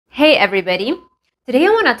Hey everybody! Today I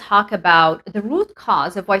want to talk about the root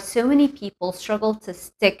cause of why so many people struggle to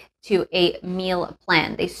stick to a meal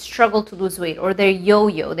plan. They struggle to lose weight, or they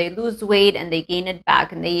yo-yo. They lose weight and they gain it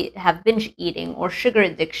back, and they have binge eating or sugar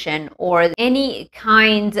addiction or any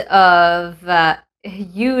kind of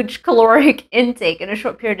huge caloric intake in a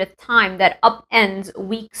short period of time that upends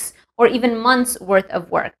weeks or even months worth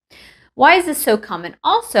of work. Why is this so common?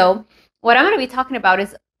 Also, what I'm going to be talking about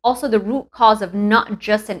is also the root cause of not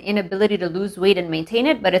just an inability to lose weight and maintain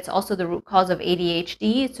it, but it's also the root cause of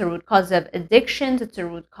ADHD. It's a root cause of addictions. It's a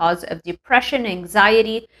root cause of depression,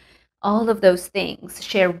 anxiety. All of those things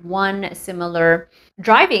share one similar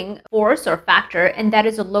driving force or factor, and that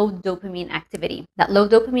is a low dopamine activity. That low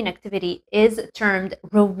dopamine activity is termed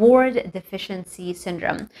reward deficiency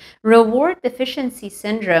syndrome. Reward deficiency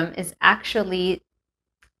syndrome is actually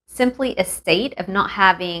simply a state of not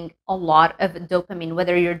having a lot of dopamine,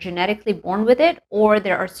 whether you're genetically born with it or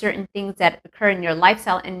there are certain things that occur in your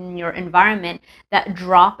lifestyle and in your environment that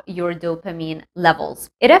drop your dopamine levels.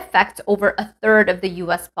 It affects over a third of the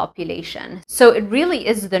US population. So it really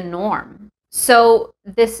is the norm. So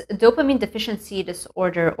this dopamine deficiency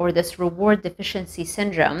disorder, or this reward deficiency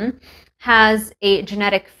syndrome, has a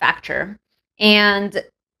genetic factor. And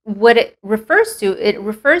what it refers to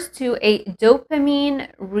a dopamine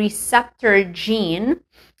receptor gene.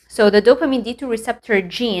 So the dopamine D2 receptor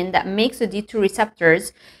gene that makes the D2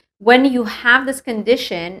 receptors, when you have this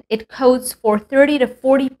condition, it codes for 30 to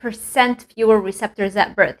 40% fewer receptors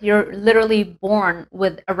at birth. You're literally born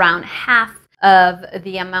with around half of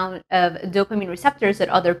the amount of dopamine receptors that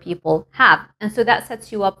other people have. And so that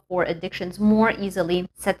sets you up for addictions more easily,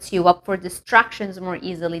 sets you up for distractions more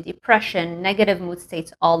easily, depression, negative mood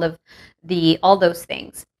states, all those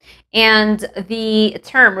things. And the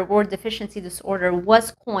term reward deficiency disorder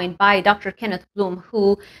was coined by Dr. Kenneth Bloom,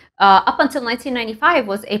 who up until 1995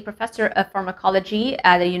 was a professor of pharmacology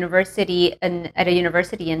at a university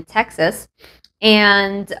in Texas.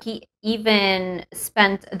 And he even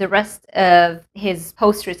spent the rest of his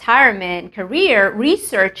post-retirement career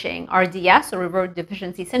researching RDS, or reward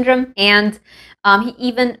deficiency syndrome. And he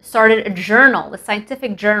even started a journal, a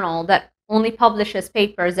scientific journal that only publishes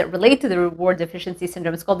papers that relate to the reward deficiency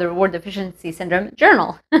syndrome. It's called the Reward Deficiency Syndrome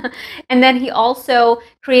Journal. And then he also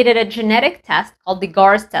created a genetic test called the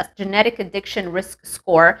GARS test, Genetic Addiction Risk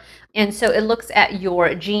Score. And so it looks at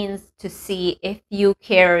your genes to see if you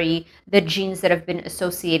carry the genes that have been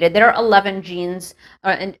associated. There are 11 genes,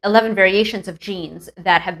 and 11 variations of genes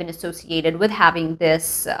that have been associated with having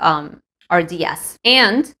this RDS.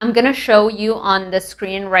 And I'm going to show you on the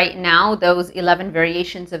screen right now those 11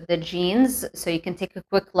 variations of the genes, so you can take a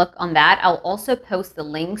quick look on that. I'll also post the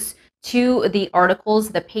links to the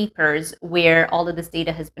articles, the papers where all of this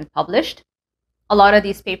data has been published. A lot of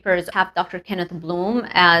these papers have Dr. Kenneth Bloom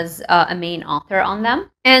as a main author on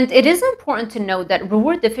them. And it is important to note that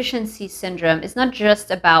reward deficiency syndrome is not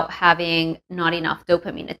just about having not enough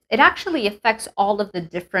dopamine. It actually affects all of the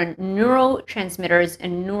different neurotransmitters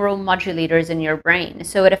and neuromodulators in your brain.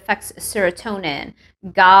 So it affects serotonin,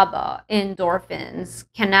 GABA, endorphins,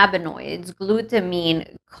 cannabinoids,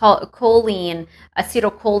 glutamine, choline,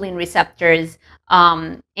 acetylcholine receptors,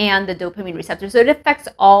 and the dopamine receptors. So it affects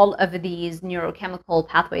all of these neurochemical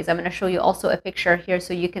pathways. I'm going to show you also a picture here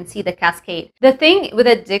so you can see the cascade. The thing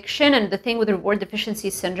with addiction and the thing with reward deficiency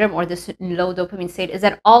syndrome, or this low dopamine state, is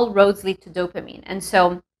that all roads lead to dopamine. And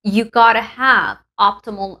so you got to have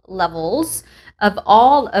optimal levels of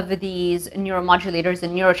all of these neuromodulators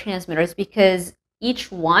and neurotransmitters, because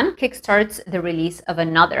each one kickstarts the release of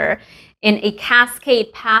another in a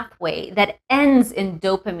cascade pathway that ends in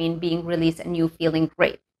dopamine being released and you feeling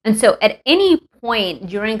great. And so at any point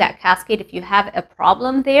during that cascade, if you have a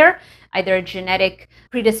problem there, either a genetic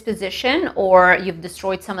predisposition or you've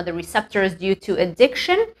destroyed some of the receptors due to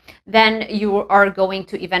addiction, then you are going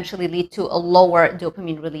to eventually lead to a lower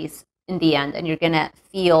dopamine release in the end, and you're going to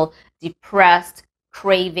feel depressed,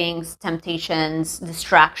 cravings, temptations,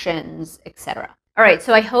 distractions, etc. All right,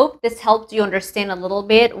 so I hope this helped you understand a little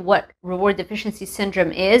bit what reward deficiency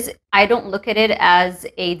syndrome is. I don't look at it as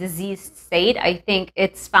a diseased state. I think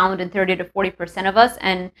it's found in 30 to 40% of us,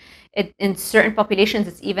 and in certain populations,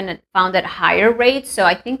 it's even found at higher rates. So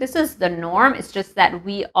I think this is the norm. It's just that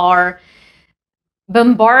we are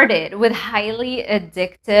bombarded with highly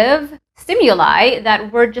addictive stimuli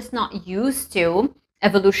that we're just not used to,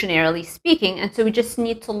 evolutionarily speaking. And so we just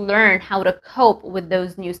need to learn how to cope with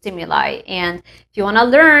those new stimuli. And if you want to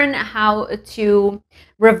learn how to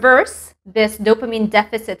reverse this dopamine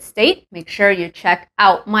deficit state, make sure you check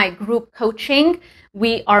out my group coaching.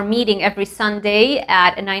 We are meeting every Sunday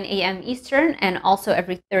at 9 a.m. Eastern and also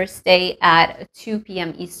every Thursday at 2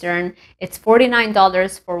 p.m. Eastern. It's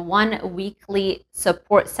 $49 for one weekly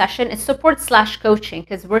support session. It's support/coaching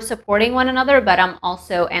because we're supporting one another, but I'm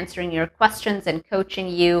also answering your questions and coaching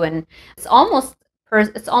you. And it's almost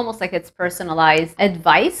like it's personalized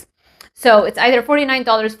advice. So it's either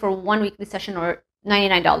 $49 for one weekly session or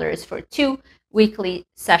 $99 for 2 weekly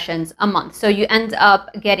sessions a month. So you end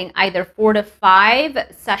up getting either 4 to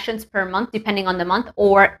 5 sessions per month, depending on the month,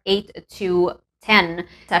 or 8 to 10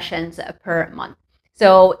 sessions per month.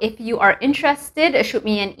 So if you are interested, shoot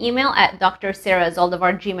me an email at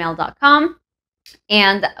drsarahzaldivar@gmail.com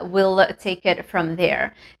and we'll take it from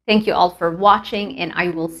there. Thank you all for watching, and I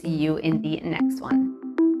will see you in the next one.